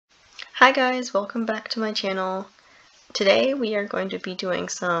Hi guys, welcome back to my channel. Today we are going to be doing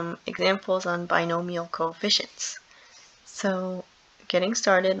some examples on binomial coefficients. So getting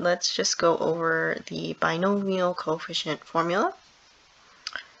started, let's just go over the binomial coefficient formula.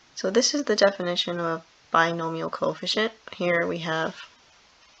 So this is the definition of binomial coefficient. Here we have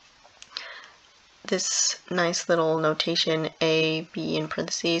this nice little notation a, b in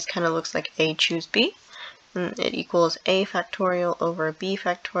parentheses, kind of looks like a choose b. And it equals a factorial over b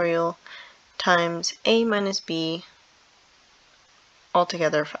factorial times a minus b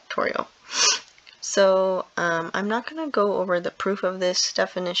altogether factorial. So I'm not going to go over the proof of this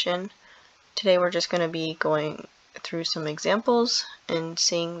definition. Today we're just going to be going through some examples and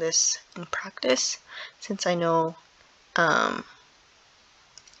seeing this in practice, since I know a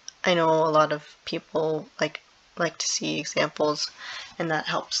lot of people like to see examples, and that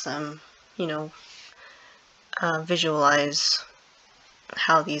helps them, visualize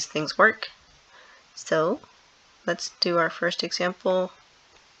how these things work. So let's do our first example,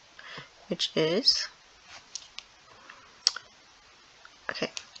 which is,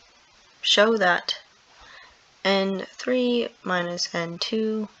 show that n3 minus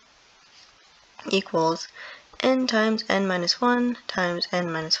n2 equals n times n minus 1 times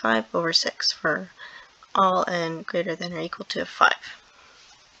n minus 5 over 6 for all n greater than or equal to 5.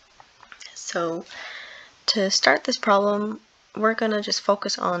 So to start this problem, we're going to just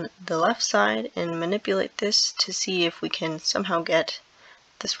focus on the left side and manipulate this to see if we can somehow get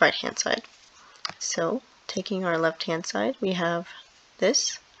this right hand side. So taking our left hand side, we have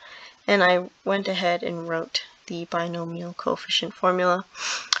this, and I went ahead and wrote the binomial coefficient formula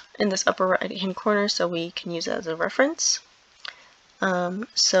in this upper right hand corner so we can use it as a reference.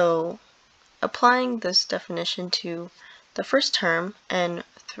 So applying this definition to the first term,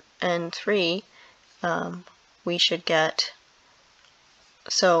 n3, we should get,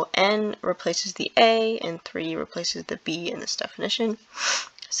 so n replaces the a and 3 replaces the b in this definition.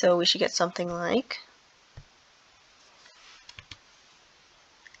 So we should get something like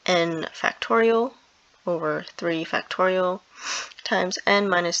n factorial over 3 factorial times n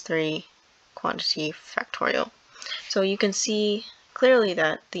minus 3 quantity factorial. So you can see clearly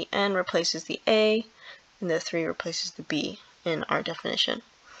that the n replaces the a and the 3 replaces the b in our definition.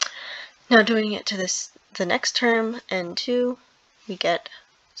 Now doing it to the next term, n2, we get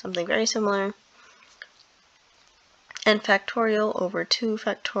something very similar. N factorial over 2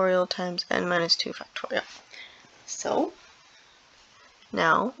 factorial times n minus 2 factorial. So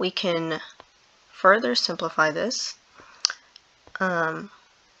now we can further simplify this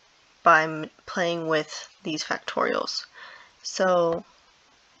by playing with these factorials. So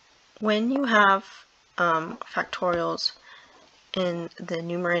when you have factorials in the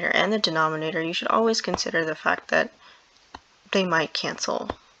numerator and the denominator, you should always consider the fact that they might cancel,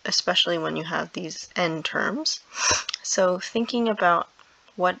 especially when you have these n terms. So thinking about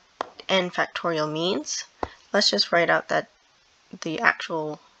what n factorial means, let's just write out that the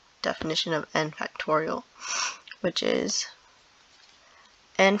actual definition of n factorial, which is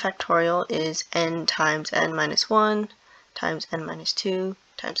n factorial is n times n minus 1 times n minus 2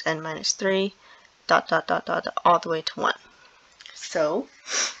 times n minus 3 ... all the way to 1. So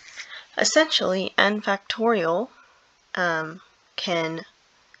essentially n factorial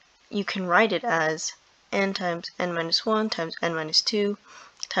you can write it as n times n minus 1 times n minus 2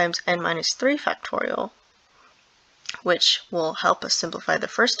 times n minus 3 factorial, which will help us simplify the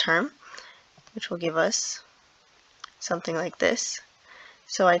first term, which will give us something like this.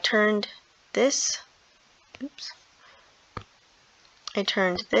 So I turned this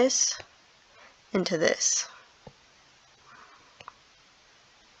into this,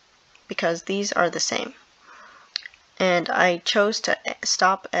 because these are the same. And I chose to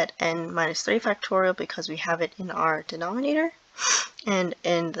stop at n minus 3 factorial because we have it in our denominator, and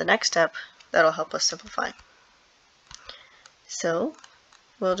in the next step that'll help us simplify. So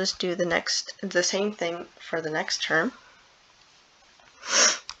we'll just do the same thing for the next term.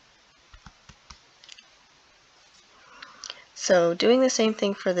 So doing the same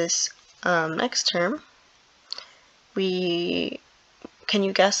thing for this next term, can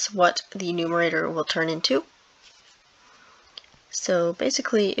you guess what the numerator will turn into? So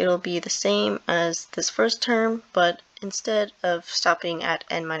basically it'll be the same as this first term, but instead of stopping at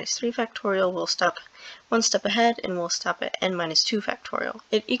n minus 3 factorial, we'll stop one step ahead and we'll stop at n minus 2 factorial.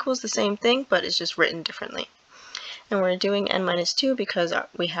 It equals the same thing, but it's just written differently. And we're doing n minus 2 because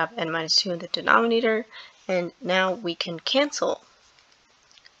we have n minus 2 in the denominator, and now we can cancel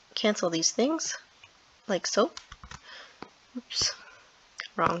these things, like so. Oops,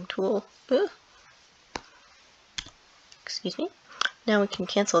 wrong tool. Excuse me. Now we can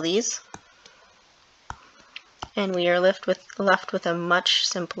cancel these, and we are left with a much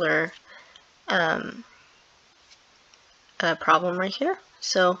simpler problem right here.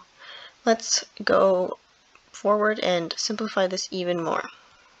 So let's go forward and simplify this even more.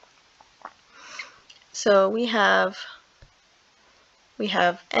 So we have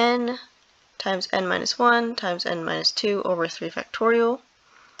n times n minus 1 times n minus 2 over 3 factorial,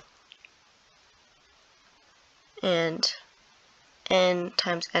 and n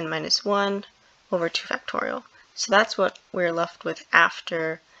times n minus 1 over 2 factorial. So that's what we're left with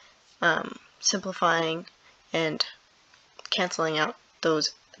after simplifying and canceling out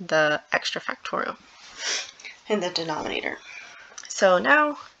the extra factorial in the denominator. So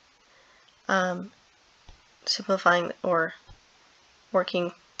now simplifying or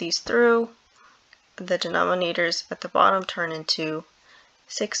working these through, the denominators at the bottom turn into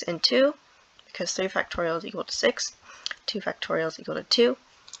 6 and 2, because 3 factorial is equal to 6, 2 factorial is equal to 2.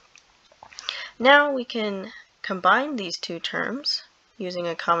 Now we can combine these two terms using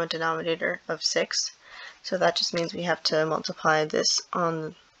a common denominator of 6. So that just means we have to multiply this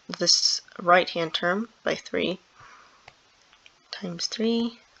on this right-hand term by 3 times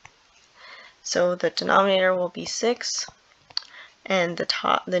 3. So the denominator will be 6, and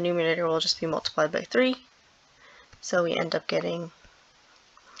the numerator will just be multiplied by 3. So we end up getting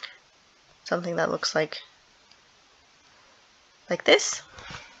something that looks like this.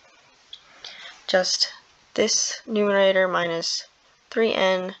 Just this numerator minus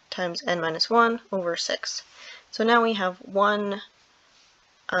 3n times n minus 1 over 6. So now we have one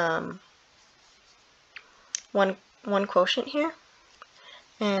quotient here,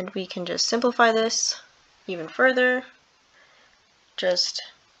 and we can just simplify this even further, just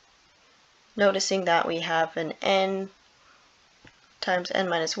noticing that we have an n times n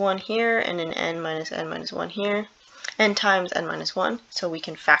minus 1 here and an n minus n minus 1 here, n times n minus 1, so we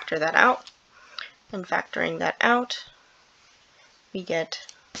can factor that out. And factoring that out, we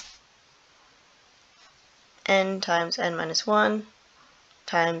get n times n minus 1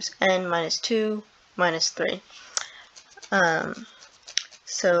 times n minus 2 minus 3.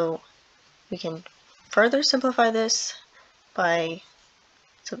 So we can further simplify this by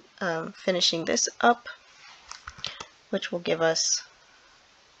finishing this up, which will give us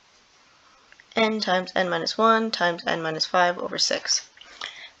n times n minus 1 times n minus 5 over 6.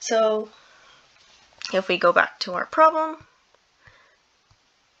 So if we go back to our problem,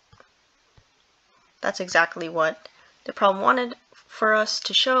 that's exactly what the problem wanted for us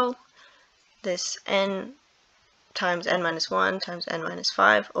to show, this n times n minus 1 times n minus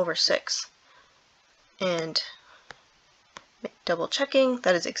 5 over 6. And double checking,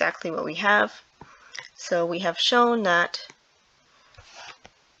 that is exactly what we have. So we have shown that,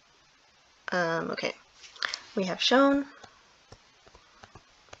 we have shown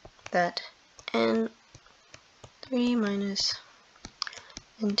that n3 minus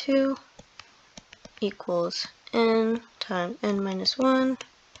n2 equals n times n minus 1,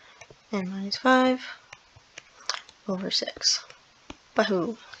 n minus 5 over 6.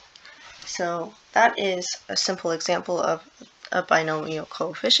 Wahoo! So that is a simple example of a binomial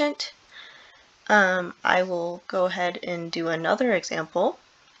coefficient. I will go ahead and do another example,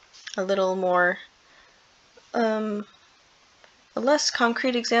 a little more, a less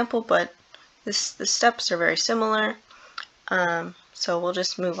concrete example, but the steps are very similar. So we'll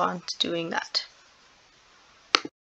just move on to doing that.